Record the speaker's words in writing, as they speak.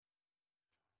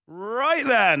Right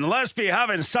then, let's be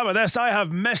having some of this. I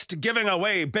have missed giving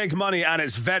away big money, and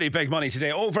it's very big money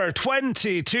today. Over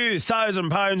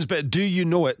 £22,000, but do you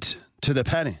know it to the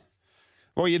penny?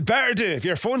 Well, you'd better do if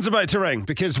your phone's about to ring,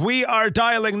 because we are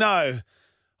dialing now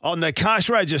on the cash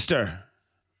register.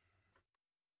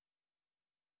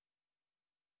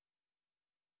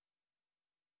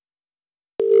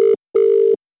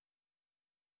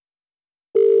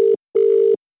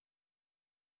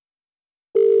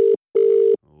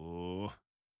 Oh,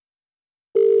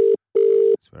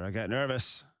 that's where I get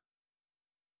nervous.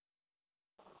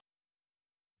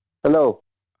 Hello.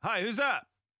 Hi, who's that?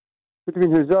 What do you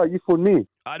mean, who's that? You phoned me.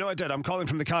 I know I did. I'm calling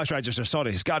from the cash register.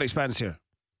 Sorry, it's Gary Spence here.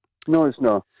 No, it's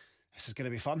not. This is going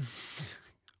to be fun.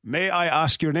 May I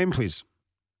ask your name, please?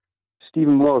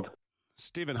 Stephen Ward.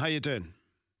 Stephen, how you doing?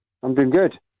 I'm doing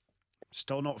good.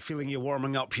 Still not feeling you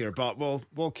warming up here, but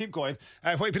we'll keep going.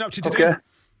 What have you been up to today?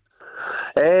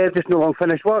 Okay. Just no long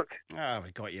finished work.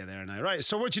 We got you there now. Right,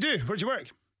 so what'd you do? Where'd you work?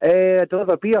 I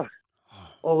deliver beer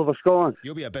all over Scotland.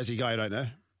 You'll be a busy guy right now.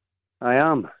 I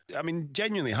am. I mean,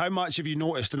 genuinely, how much have you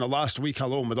noticed in the last week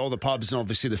alone with all the pubs and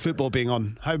obviously the football being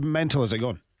on? How mental has it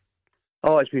gone?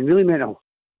 Oh, it's been really mental.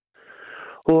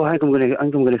 Oh, I think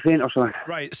I'm gonna faint or something.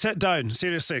 Right, sit down,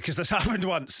 seriously, because this happened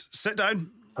once. Sit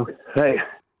down. Okay. Right.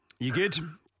 You good?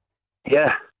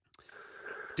 Yeah.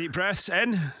 Deep breaths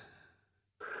in.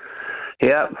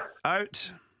 Yeah.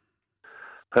 Out.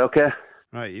 Okay.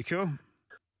 Right, you cool?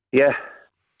 Yeah.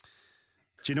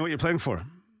 Do you know what you're playing for?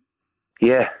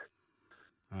 Yeah.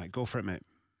 All right, go for it, mate.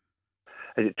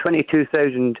 Is it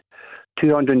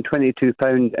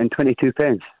 £22,222 and 22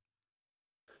 pence?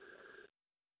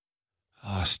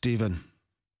 Oh, Stephen.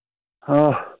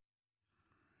 Oh.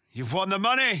 You've won the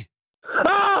money.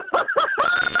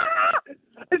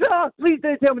 Please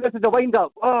don't tell me this is a wind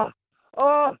up. Oh,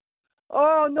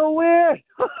 no way.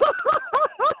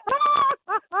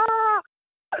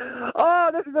 Oh,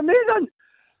 this is amazing.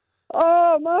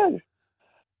 Oh, man.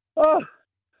 Oh,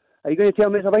 are you going to tell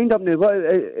me it's a wind up now?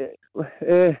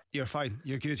 You're fine.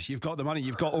 You're good. You've got the money.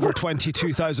 You've got over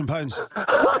 £22,000.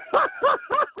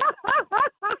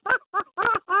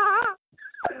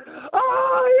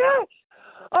 Oh, yes.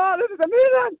 Oh, this is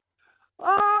amazing.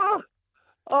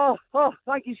 Oh,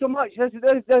 thank you so much. This is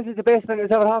the best thing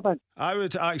that's ever happened. I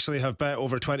would actually have bet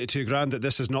over 22 grand that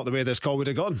this is not the way this call would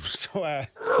have gone. So,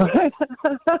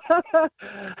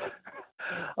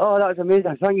 Oh, that's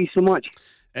amazing. Thank you so much.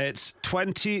 It's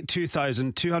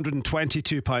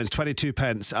 £22,222, 22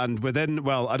 pence, and within,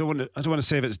 well, I don't want to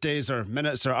say if it's days or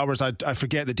minutes or hours. I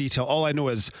forget the detail. All I know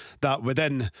is that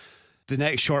within the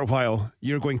next short while,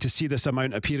 you're going to see this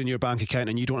amount appear in your bank account,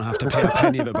 and you don't have to pay a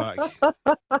penny of it back.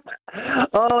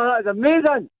 Oh, that's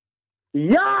amazing!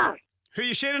 Yeah. Who are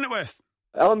you sharing it with?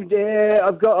 I've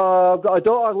got a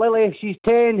daughter, Lily. She's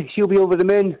 10. She'll be over the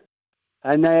moon,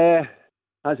 and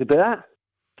that's about that.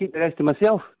 Keep the rest to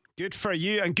myself. Good for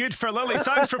you and good for Lily.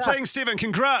 Thanks for playing, Stephen.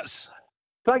 Congrats.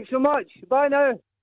 Thanks so much. Bye now.